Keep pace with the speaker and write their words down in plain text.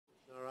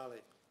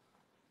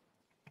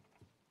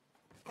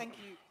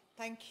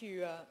Thank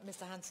you,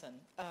 Mr. Hansen.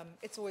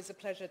 It's always a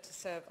pleasure to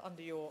serve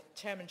under your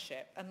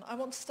chairmanship. And I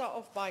want to start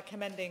off by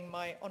commending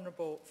my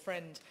honourable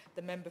friend,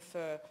 the member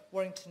for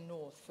Warrington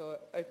North, for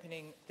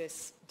opening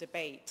this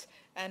debate,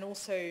 and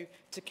also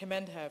to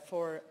commend her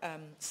for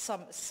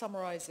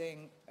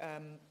summarising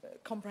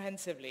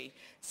comprehensively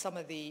some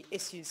of the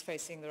issues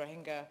facing the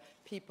Rohingya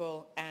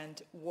people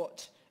and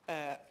what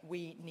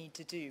we need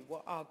to do,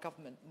 what our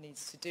government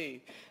needs to do.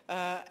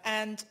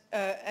 And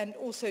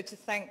also to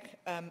thank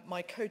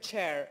my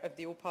co-chair of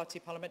the all-party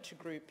parliamentary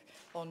group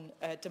on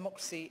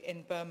democracy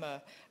in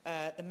Burma,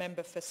 the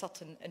member for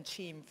Sutton and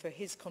Cheam, for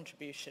his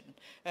contribution.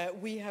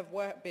 We have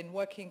been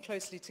working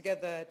closely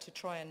together to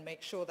try and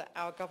make sure that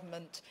our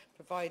government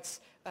provides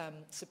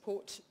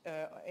support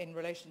in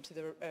relation to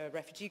the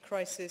refugee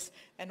crisis,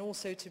 and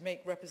also to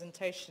make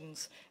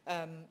representations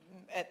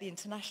at the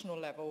international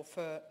level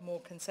for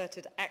more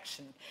concerted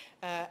action.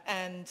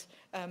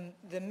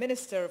 The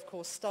Minister, of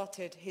course,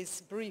 started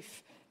his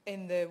brief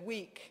in the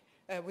week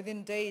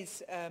within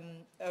days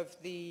of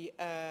the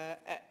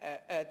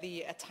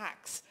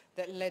attacks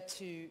that led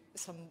to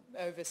some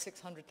over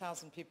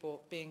 600,000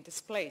 people being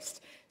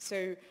displaced.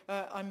 So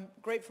I'm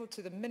grateful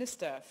to the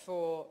Minister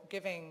for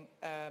giving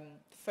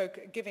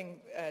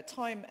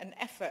time and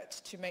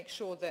effort to make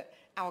sure that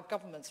our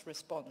government's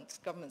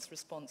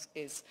response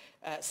is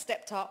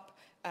stepped up.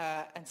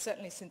 And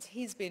certainly since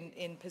he's been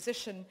in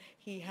position,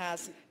 he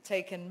has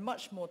taken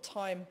much more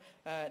time,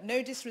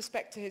 no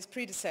disrespect to his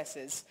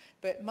predecessors,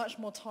 but much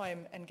more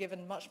time, and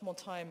given much more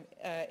time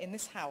in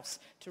this House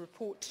to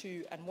report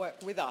to and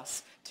work with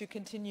us to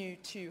continue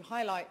to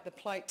highlight the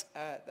plight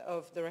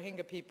of the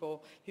Rohingya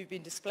people who've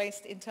been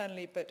displaced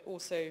internally, but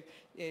also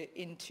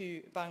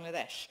into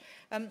Bangladesh.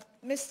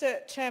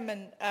 Mr.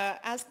 Chairman,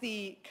 as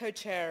the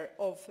co-chair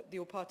of the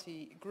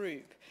all-party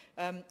group,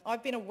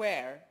 I've been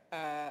aware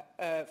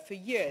for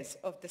years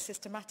of the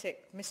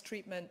systematic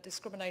mistreatment,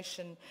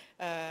 discrimination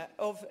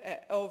of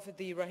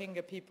the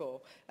Rohingya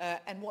people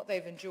and what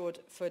they've endured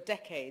for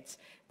decades.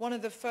 One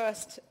of the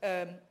first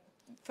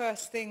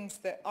things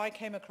that I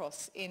came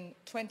across in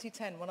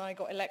 2010 when I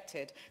got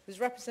elected was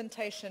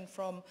representation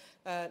from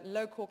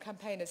local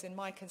campaigners in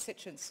my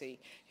constituency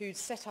who'd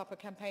set up a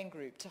campaign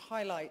group to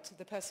highlight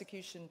the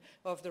persecution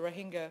of the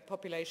Rohingya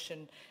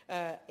population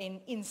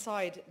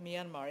inside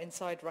Myanmar,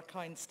 inside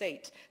Rakhine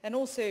State, and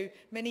also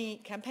many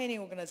campaigning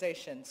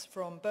organizations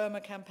from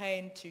Burma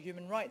Campaign to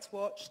Human Rights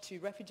Watch to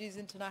Refugees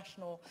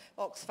International,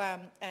 Oxfam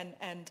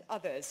and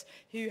others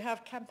who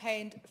have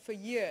campaigned for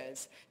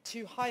years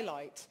to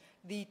highlight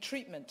the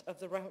treatment of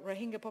the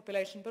Rohingya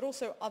population, but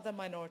also other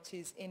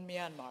minorities in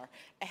Myanmar,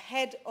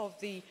 ahead of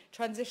the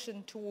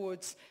transition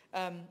towards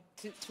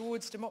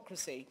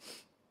democracy.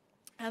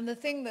 And the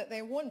thing that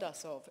they warned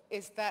us of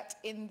is that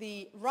in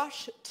the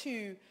rush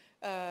to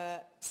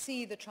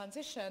see the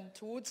transition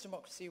towards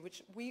democracy,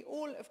 which we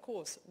all, of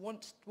course,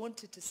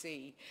 wanted to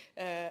see,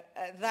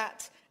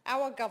 that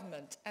our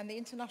government and the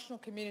international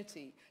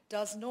community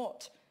does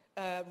not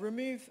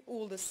remove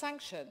all the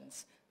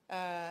sanctions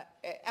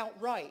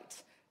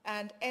outright,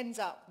 and ends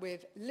up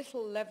with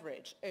little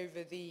leverage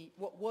over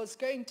what was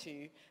going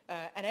to,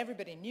 and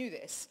everybody knew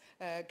this,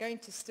 going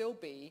to still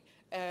be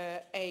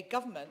a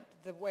government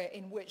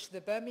in which the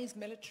Burmese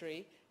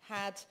military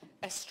had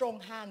a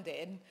strong hand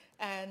in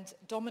and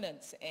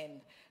dominance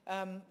in.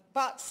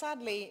 But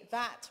sadly,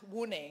 that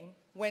warning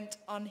went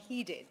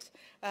unheeded.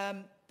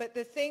 But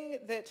the thing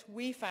that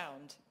we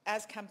found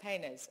as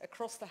campaigners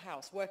across the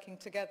House working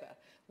together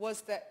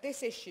was that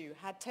this issue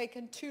had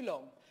taken too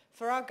long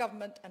for our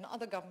government and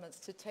other governments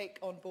to take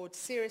on board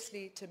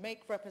seriously, to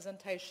make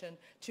representation,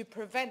 to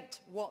prevent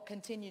what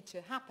continued to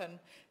happen,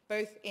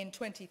 both in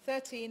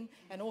 2013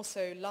 and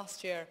also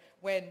last year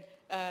when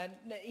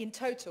in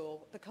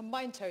total, the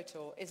combined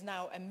total is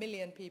now 1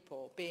 million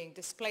people being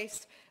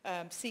displaced,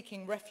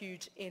 seeking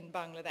refuge in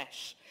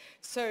Bangladesh.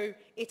 So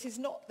it is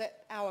not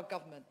that our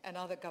government and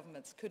other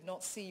governments could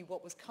not see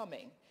what was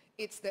coming.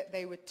 It's that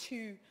they were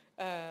too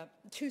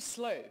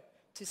slow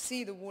to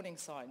see the warning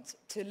signs,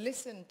 to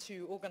listen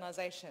to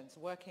organizations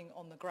working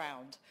on the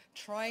ground,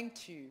 trying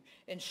to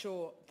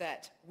ensure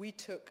that we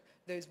took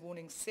those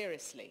warnings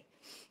seriously.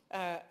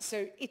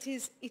 So it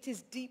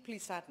is deeply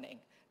saddening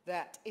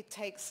that it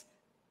takes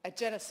a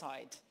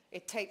genocide,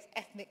 it takes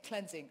ethnic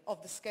cleansing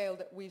of the scale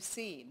that we've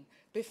seen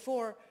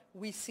before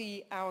we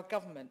see our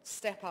government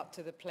step up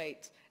to the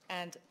plate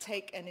and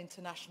take an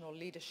international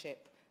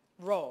leadership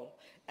role.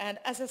 And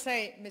as I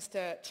say,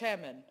 Mr.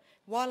 Chairman,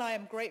 while I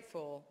am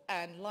grateful,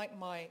 and like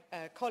my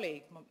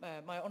colleague,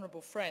 my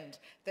honourable friend,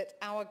 that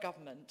our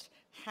government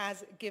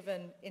has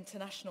given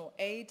international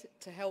aid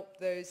to help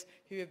those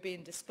who have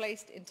been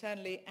displaced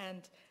internally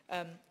and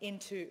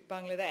into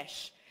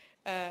Bangladesh,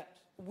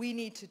 we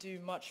need to do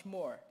much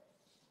more.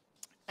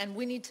 And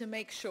we need to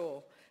make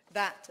sure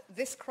that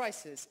this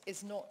crisis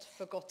is not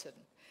forgotten.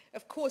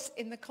 Of course,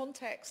 in the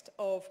context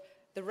of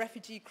the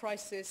refugee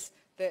crisis,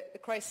 the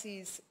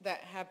crises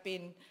that have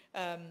been,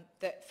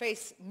 that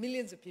face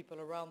millions of people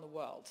around the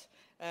world,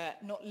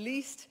 not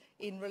least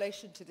in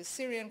relation to the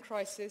Syrian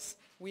crisis.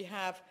 We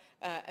have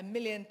over 1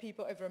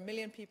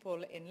 million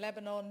people in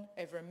Lebanon,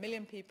 over 1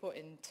 million people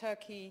in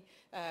Turkey,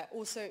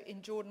 also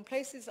in Jordan,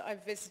 places that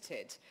I've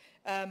visited.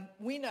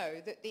 We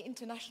know that the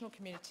international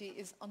community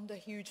is under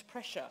huge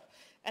pressure,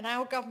 and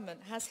our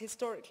government has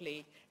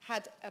historically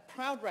had a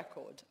proud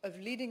record of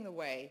leading the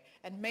way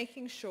and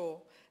making sure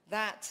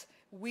that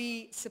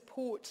we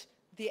support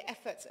the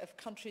efforts of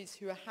countries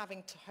who are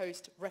having to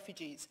host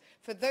refugees.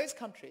 For those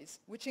countries,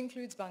 which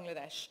includes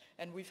Bangladesh,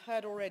 and we've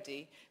heard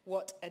already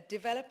what a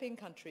developing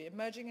country,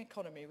 emerging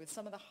economy with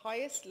some of the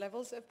highest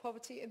levels of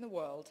poverty in the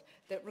world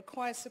that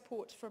requires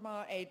support from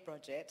our aid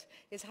budget,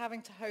 is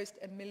having to host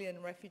 1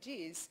 million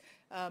refugees,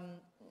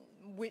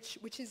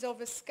 which is of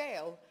a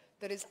scale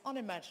that is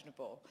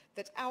unimaginable,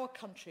 that our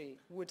country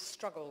would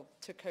struggle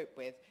to cope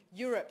with,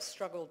 Europe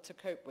struggled to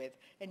cope with,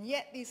 and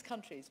yet these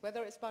countries,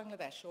 whether it's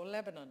Bangladesh or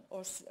Lebanon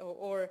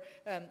or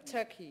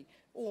Turkey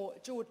or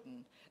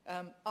Jordan,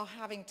 are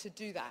having to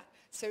do that.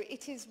 So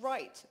it is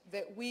right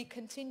that we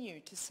continue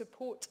to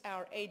support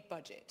our aid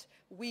budget.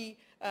 We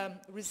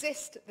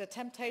resist the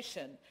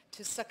temptation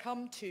to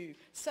succumb to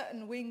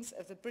certain wings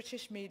of the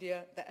British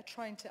media that are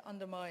trying to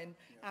undermine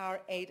our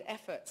aid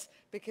efforts,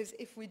 because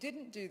if we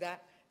didn't do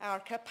that, our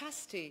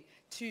capacity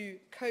to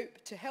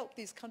cope, to help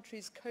these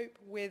countries cope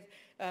with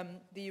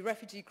the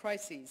refugee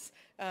crises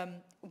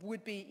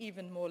would be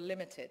even more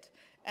limited.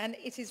 And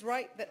it is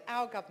right that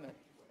our government,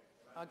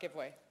 I'll give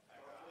way.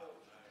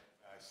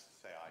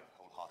 I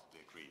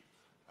wholeheartedly agree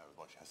with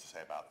what she has to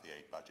say about the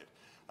aid budget.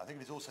 I think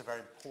it is also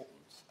very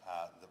important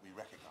that we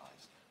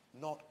recognise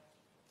not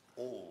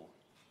all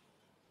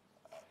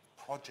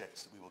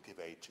projects that we will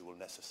give aid to will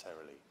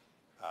necessarily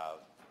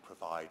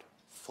provide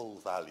full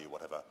value,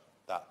 whatever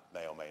that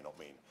may or may not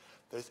mean.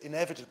 There's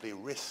inevitably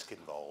risk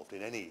involved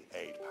in any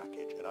aid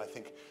package, and I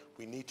think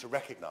we need to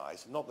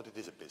recognise, not that it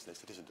is a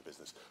business, it isn't a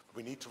business, but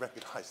we need to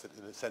recognise that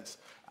in a sense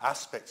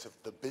aspects of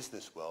the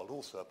business world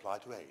also apply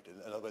to aid.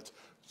 In other words,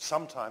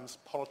 sometimes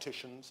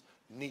politicians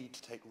need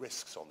to take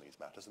risks on these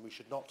matters, and we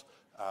should not,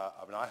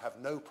 I have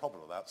no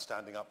problem about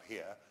standing up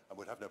here, and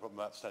would have no problem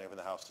about standing up in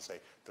the House to say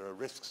there are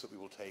risks that we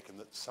will take, and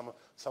that some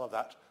of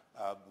that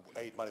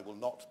aid money will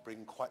not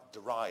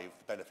derive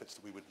the benefits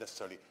that we would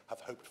necessarily have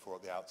hoped for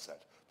at the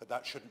outset. But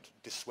that shouldn't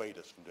dissuade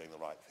us from doing the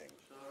right thing.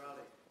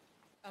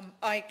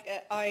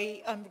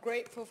 I am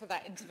grateful for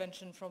that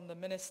intervention from the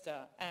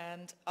Minister,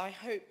 and I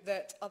hope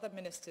that other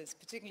ministers,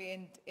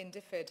 particularly in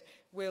DFID,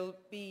 will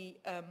be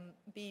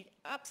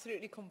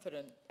absolutely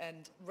confident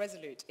and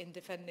resolute in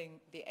defending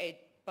the aid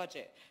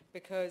budget,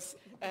 because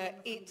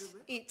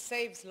it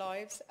saves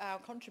lives. Our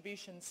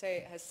contribution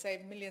has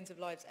saved millions of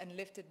lives and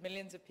lifted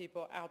millions of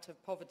people out of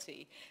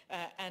poverty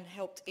and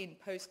helped in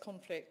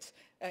post-conflict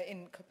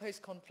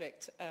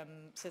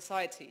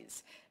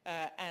societies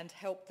and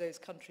helped those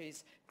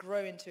countries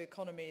grow into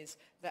economies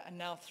that are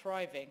now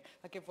thriving.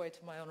 I give way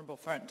to my honourable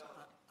friend.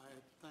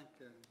 I thank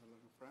you,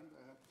 honourable friend.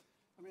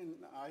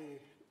 I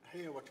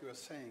hear what you are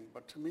saying,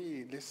 but to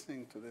me,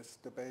 listening to this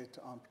debate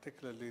on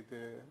particularly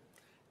the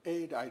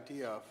aid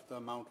idea of the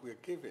amount we are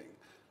giving,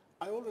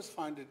 I always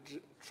find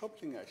it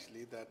troubling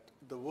actually that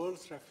the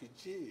world's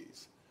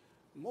refugees,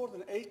 more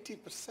than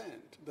 80%,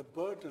 the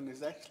burden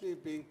is actually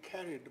being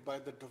carried by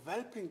the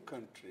developing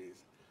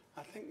countries.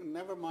 I think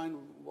never mind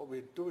what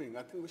we're doing,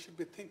 I think we should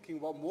be thinking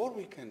what more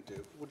we can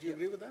do. Would you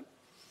agree with that?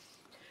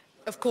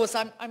 Of course,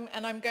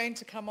 I'm going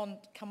to come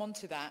on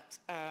to that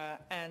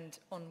and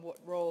on what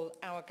role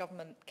our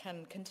government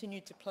can continue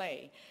to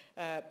play,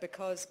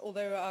 because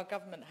although our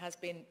government has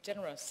been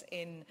generous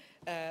in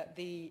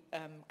the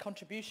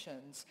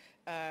contributions,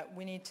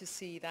 we need to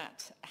see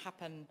that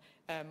happen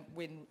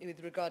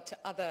with regard to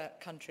other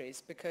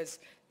countries, because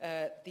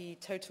the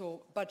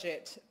total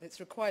budget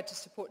that's required to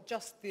support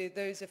just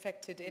those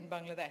affected in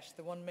Bangladesh,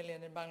 the 1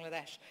 million in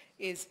Bangladesh,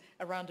 is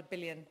around $1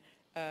 billion.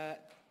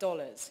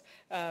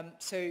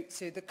 So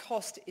the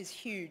cost is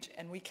huge,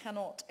 and we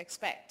cannot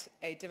expect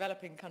a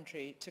developing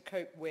country to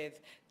cope with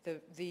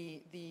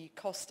the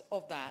cost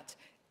of that.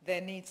 There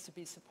needs to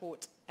be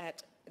support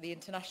at the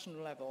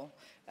international level,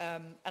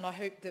 and I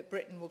hope that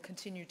Britain will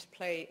continue to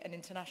play an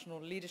international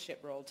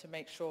leadership role to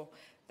make sure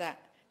that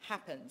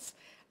happens.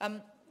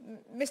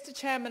 Mr.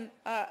 Chairman,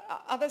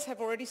 others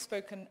have already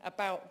spoken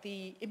about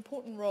the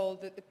important role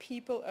that the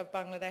people of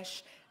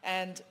Bangladesh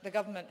and the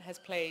government has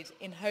played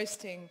in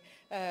hosting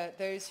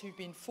those who've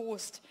been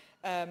forced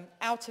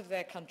out of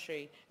their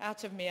country,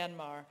 out of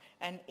Myanmar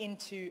and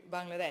into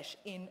Bangladesh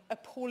in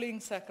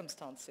appalling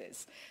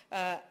circumstances.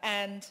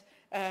 And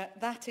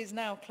that is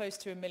now close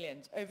to 1 million.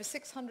 Over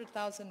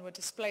 600,000 were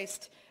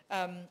displaced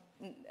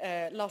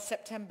last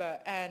September,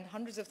 and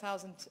hundreds of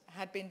thousands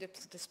had been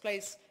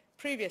displaced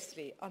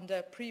previously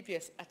under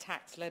previous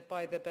attacks led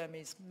by the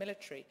Burmese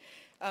military.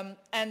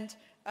 And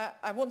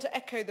I want to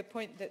echo the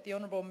point that the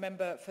Honourable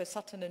Member for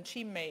Sutton and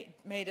Cheam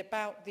made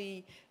about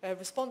the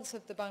response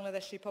of the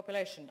Bangladeshi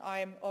population. I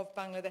am of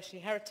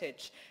Bangladeshi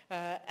heritage,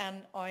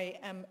 and I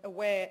am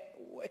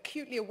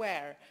acutely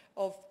aware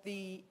of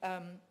the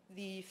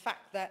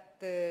fact that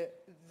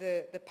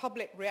the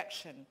public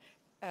reaction,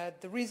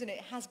 the reason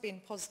it has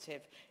been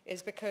positive,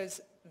 is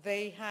because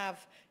they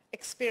have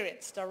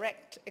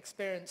direct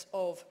experience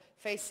of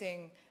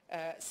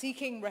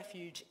seeking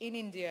refuge in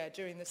India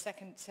during the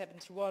second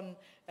 71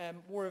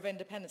 War of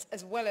Independence,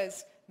 as well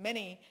as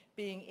many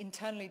being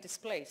internally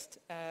displaced.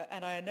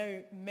 And I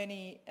know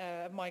many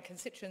of my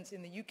constituents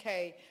in the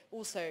UK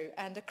also,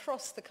 and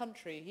across the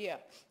country here,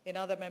 in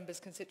other members'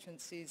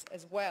 constituencies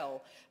as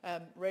well,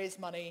 raise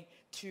money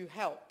to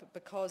help,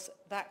 because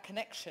that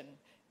connection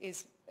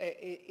is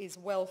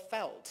well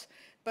felt.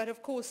 But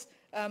of course,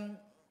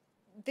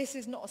 this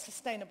is not a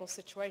sustainable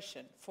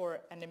situation for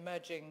an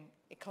emerging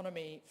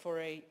economy, for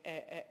a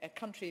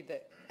country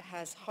that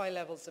has high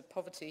levels of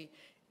poverty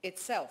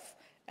itself.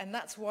 And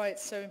that's why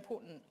it's so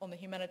important on the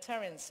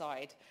humanitarian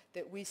side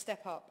that we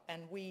step up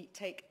and we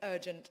take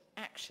urgent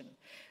action.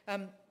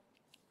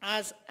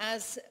 As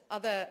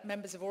other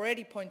members have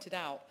already pointed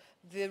out,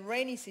 the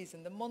rainy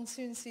season, the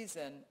monsoon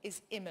season,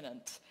 is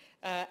imminent.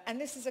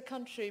 And this is a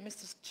country,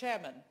 Mr.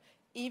 Chairman,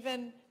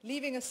 even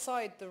leaving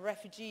aside the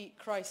refugee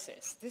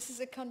crisis, this is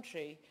a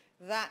country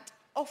that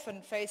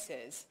often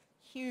faces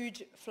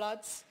huge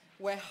floods,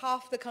 where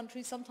half the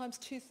country, sometimes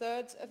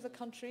 2/3 of the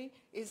country,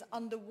 is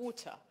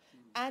underwater.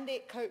 And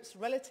it copes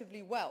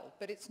relatively well,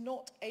 but it's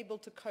not able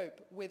to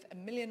cope with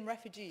 1 million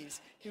refugees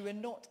who are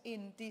not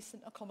in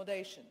decent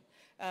accommodation,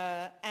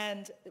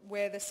 and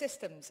where the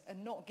systems are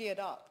not geared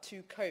up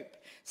to cope.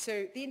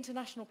 So the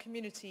international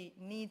community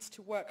needs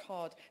to work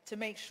hard to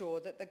make sure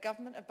that the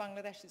government of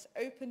Bangladesh is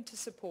open to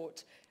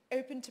support,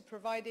 open to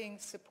providing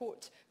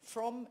support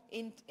from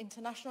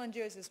international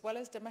NGOs as well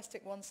as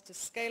domestic ones to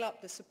scale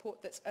up the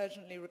support that's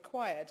urgently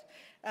required,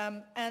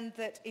 and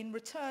that in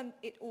return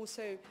it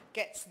also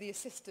gets the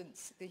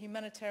assistance, the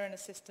humanitarian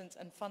assistance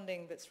and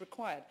funding that's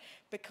required,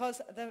 because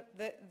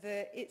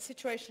the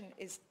situation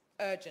is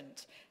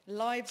urgent.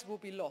 Lives will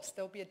be lost.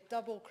 There will be a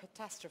double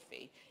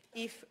catastrophe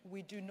if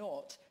we do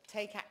not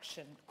take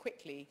action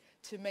quickly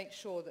to make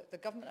sure that the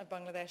government of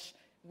Bangladesh,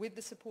 with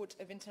the support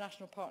of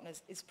international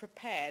partners, is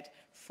prepared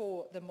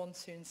for the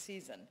monsoon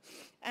season.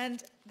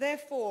 And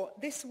therefore,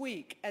 this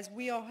week, as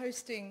we are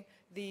hosting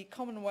the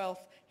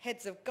Commonwealth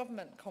Heads of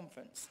Government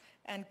Conference,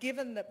 and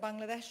given that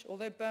Bangladesh,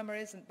 although Burma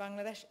isn't,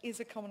 Bangladesh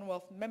is a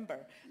Commonwealth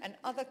member, and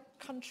other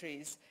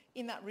countries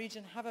in that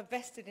region have a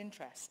vested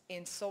interest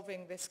in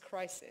solving this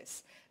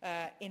crisis,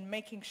 in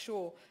making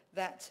sure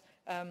that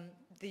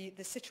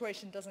the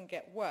situation doesn't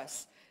get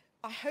worse,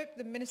 I hope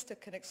the Minister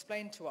can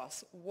explain to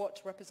us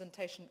what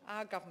representation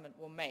our government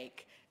will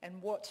make and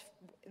what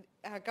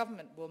our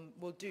government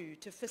will do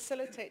to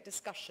facilitate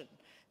discussion,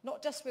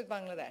 not just with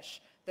Bangladesh,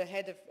 the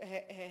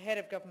head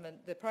of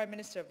government, the Prime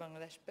Minister of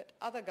Bangladesh, but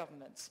other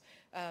governments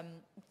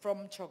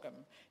from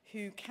CHOGM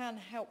who can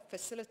help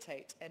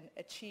facilitate and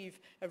achieve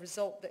a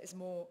result that is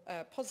more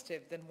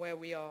positive than where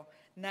we are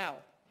now.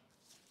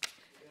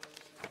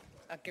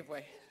 I'll give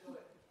way.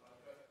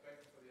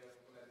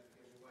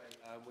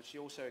 Would she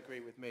also agree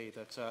with me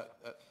that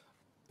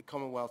the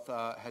Commonwealth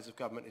Heads of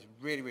Government is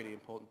really, really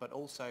important, but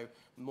also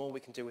more we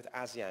can do with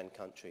ASEAN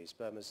countries,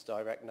 Burma's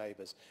direct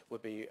neighbours,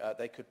 would be,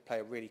 they could play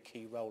a really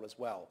key role as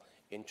well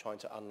in trying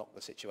to unlock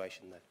the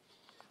situation there.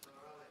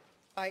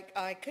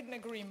 I couldn't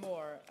agree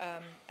more,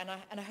 and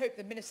I hope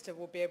the Minister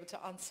will be able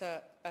to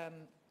answer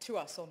to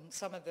us on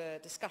some of the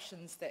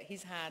discussions that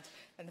he's had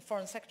and the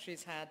Foreign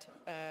Secretary's had,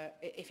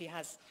 if he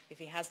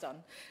has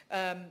done,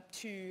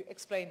 to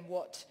explain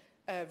what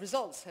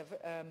results have,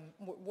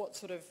 what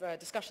sort of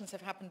discussions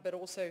have happened, but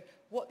also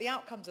what the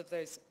outcomes of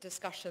those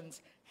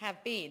discussions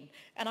have been.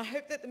 And I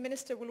hope that the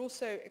Minister will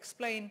also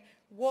explain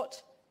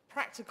what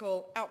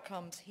practical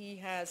outcomes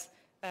he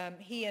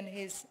and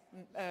his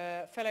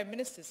fellow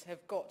ministers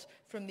have got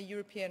from the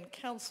European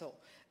Council.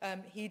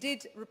 He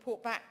did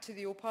report back to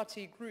the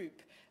all-party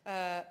group,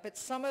 but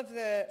some of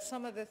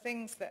the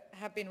things that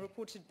have been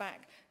reported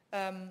back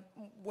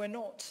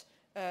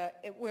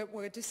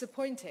were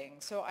disappointing.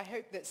 So I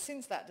hope that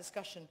since that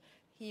discussion,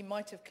 he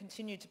might have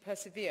continued to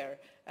persevere,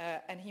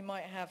 and he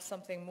might have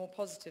something more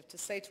positive to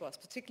say to us,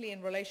 particularly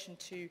in relation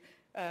to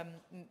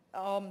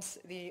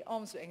the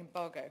arms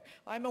embargo.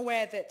 I'm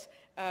aware that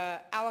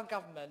our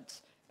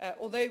government,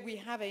 although we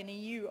have an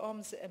EU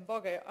arms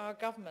embargo, our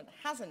government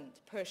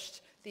hasn't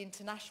pushed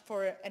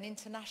for an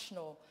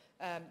international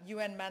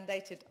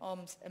UN-mandated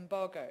arms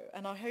embargo.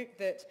 And I hope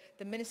that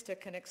the Minister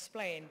can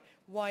explain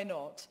why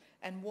not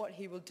and what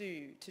he will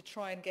do to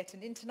try and get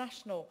an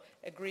international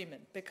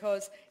agreement,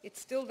 because it's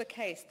still the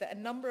case that a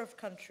number of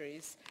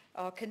countries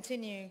are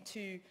continuing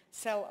to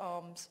sell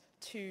arms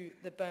to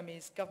the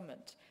Burmese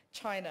government.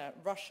 China,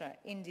 Russia,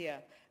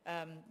 India,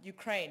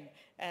 Ukraine,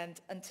 and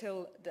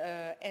until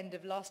the end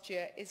of last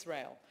year,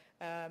 Israel.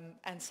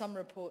 And some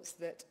reports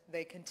that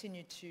they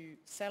continue to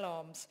sell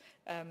arms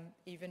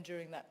even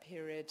during that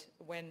period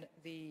when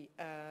the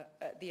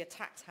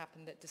attacks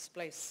happened that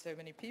displaced so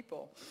many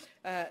people.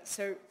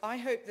 So I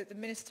hope that the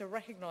Minister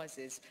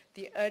recognises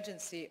the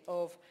urgency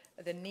of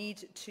the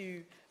need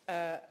to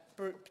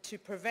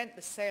prevent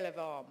the sale of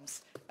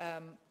arms,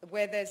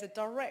 where there's a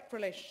direct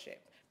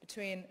relationship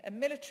between a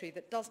military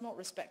that does not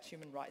respect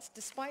human rights,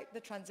 despite the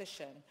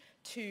transition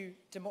to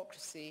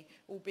democracy,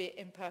 albeit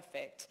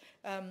imperfect,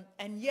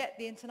 and yet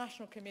the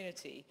international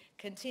community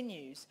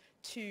continues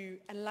to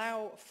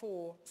allow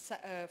for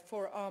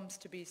arms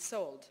to be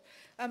sold.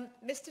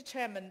 Mr.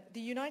 Chairman, the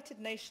United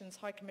Nations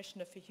High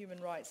Commissioner for Human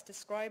Rights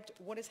described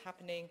what is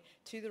happening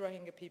to the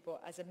Rohingya people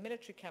as a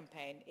military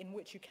campaign in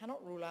which you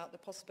cannot rule out the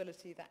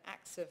possibility that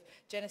acts of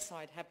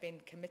genocide have been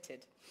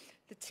committed.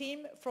 The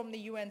team from the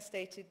UN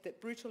stated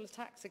that brutal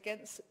attacks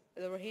against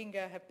the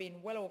Rohingya have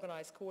been well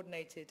organized,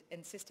 coordinated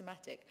and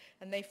systematic,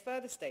 and they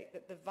further state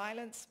that the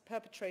violence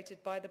perpetrated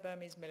by the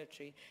Burmese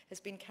military has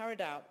been carried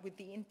out with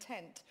the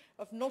intent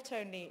of not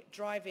only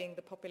driving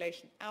the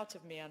population out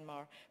of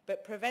Myanmar,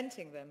 but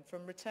preventing them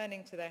from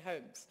returning to their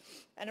homes.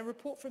 And a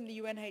report from the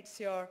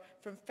UNHCR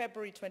from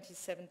February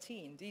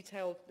 2017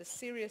 detailed the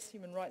serious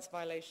human rights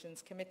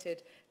violations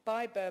committed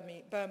by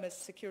Burma's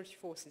security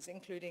forces,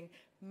 including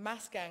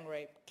mass gang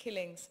rape,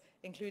 killings,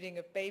 including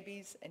of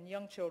babies and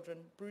young children,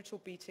 brutal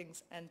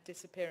beatings and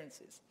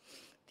disappearances.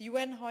 The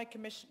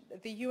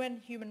UN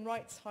Human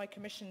Rights High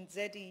Commissioner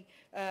Zedi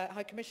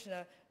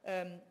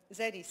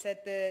said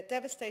the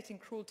devastating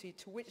cruelty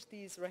to which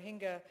these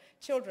Rohingya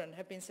children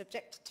have been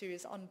subjected to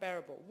is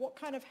unbearable. What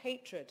kind of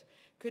hatred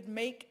could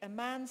make a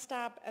man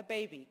stab a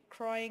baby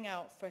crying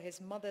out for his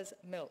mother's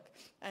milk,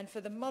 and for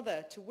the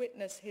mother to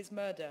witness his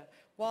murder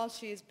while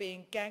she is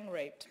being gang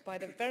raped by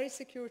the very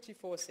security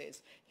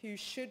forces who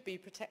should be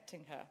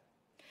protecting her?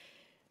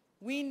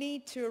 We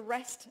need to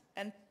arrest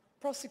and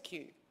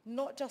prosecute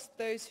not just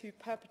those who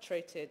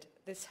perpetrated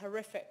this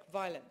horrific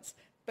violence,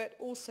 but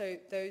also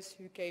those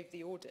who gave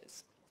the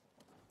orders.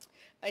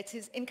 It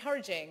is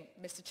encouraging,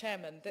 Mr.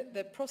 Chairman, that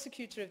the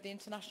prosecutor of the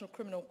International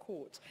Criminal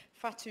Court,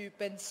 Fatou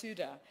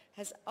Bensouda,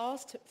 has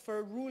asked for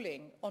a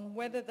ruling on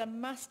whether the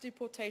mass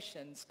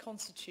deportations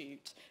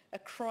constitute a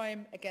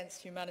crime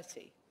against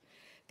humanity.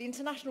 The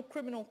International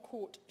Criminal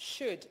Court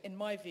should, in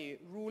my view,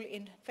 rule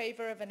in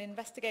favour of an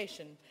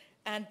investigation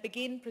and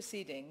begin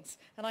proceedings,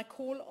 and I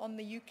call on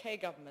the UK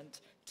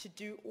government to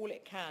do all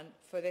it can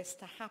for this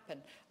to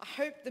happen. I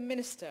hope the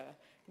Minister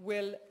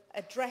will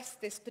address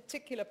this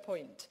particular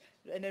point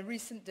in the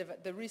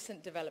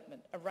recent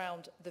development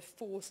around the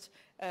forced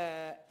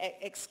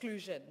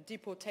exclusion,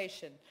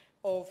 deportation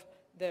of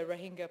the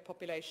Rohingya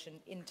population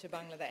into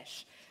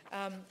Bangladesh.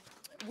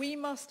 We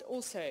must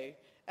also,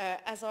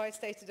 as I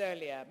stated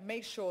earlier,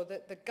 make sure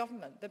that the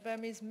government, the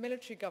Burmese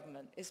military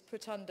government, is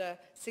put under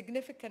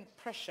significant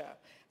pressure,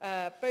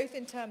 both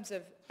in terms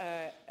of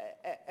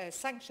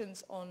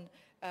sanctions on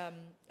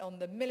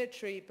the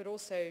military, but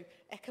also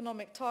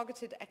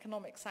targeted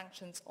economic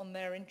sanctions on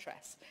their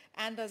interests.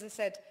 And as I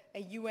said, a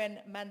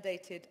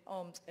UN-mandated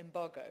arms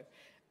embargo.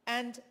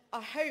 And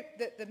I hope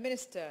that the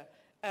Minister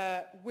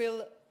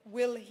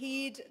will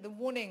heed the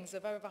warnings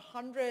of over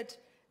 100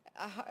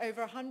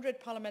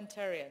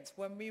 parliamentarians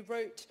when we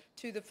wrote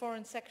to the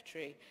Foreign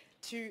Secretary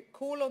to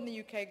call on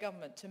the UK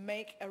government to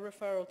make a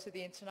referral to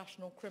the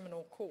International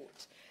Criminal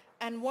Court.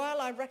 And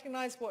while I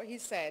recognise what he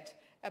said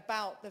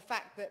about the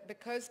fact that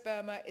because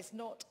Burma is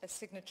not a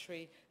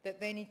signatory, that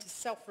they need to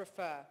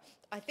self-refer,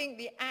 I think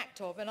the act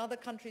of, and other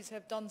countries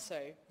have done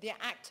so, the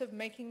act of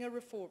making a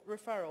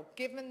referral,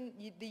 given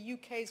the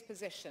UK's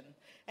position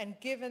and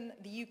given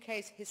the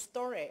UK's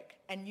historic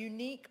and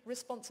unique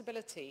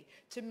responsibility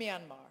to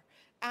Myanmar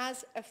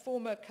as a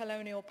former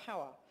colonial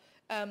power,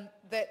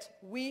 that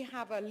we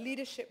have a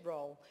leadership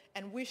role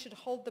and we should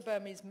hold the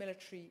Burmese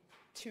military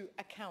to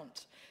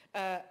account,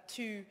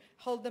 to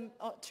hold them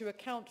to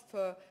account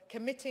for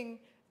committing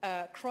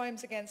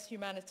crimes against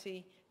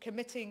humanity,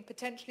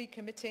 potentially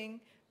committing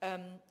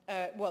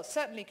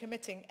certainly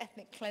committing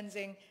ethnic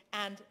cleansing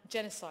and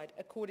genocide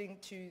according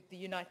to the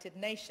United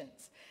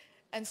Nations.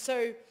 And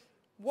so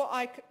what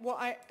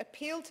I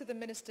appeal to the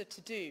Minister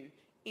to do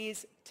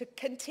is to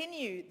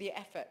continue the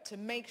effort to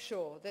make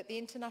sure that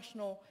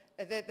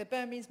the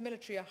Burmese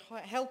military are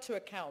held to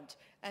account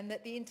and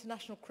that the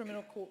International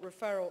Criminal Court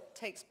referral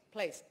takes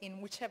place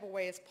in whichever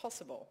way is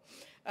possible.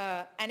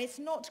 And it's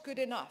not good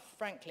enough,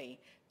 frankly,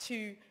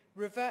 to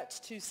revert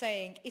to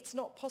saying it's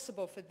not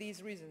possible for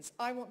these reasons.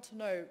 I want to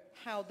know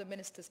how the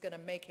Minister's going to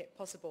make it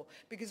possible,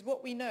 because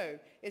what we know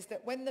is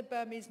that when the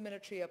Burmese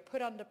military are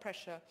put under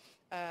pressure,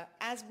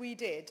 as we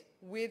did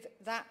with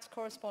that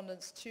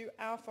correspondence to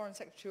our Foreign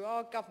Secretary, to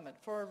our government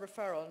for a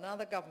referral and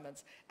other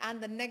governments,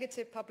 and the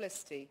negative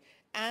publicity,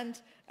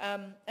 and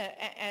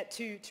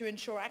to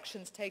ensure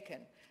actions taken,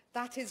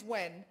 that is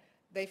when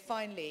they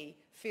finally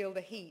feel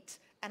the heat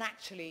and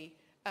actually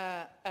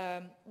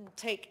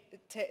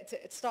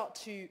start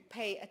to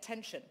pay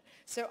attention.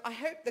 So I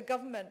hope the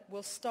government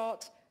will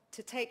start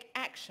to take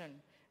action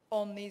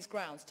on these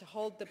grounds, to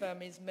hold the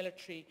Burmese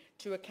military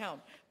to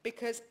account,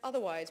 because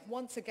otherwise,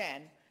 once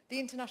again, the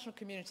international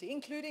community,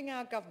 including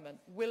our government,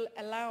 will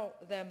allow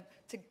them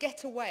to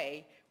get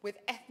away with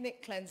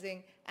ethnic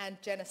cleansing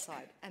and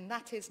genocide, and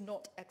that is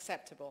not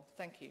acceptable.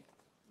 Thank you.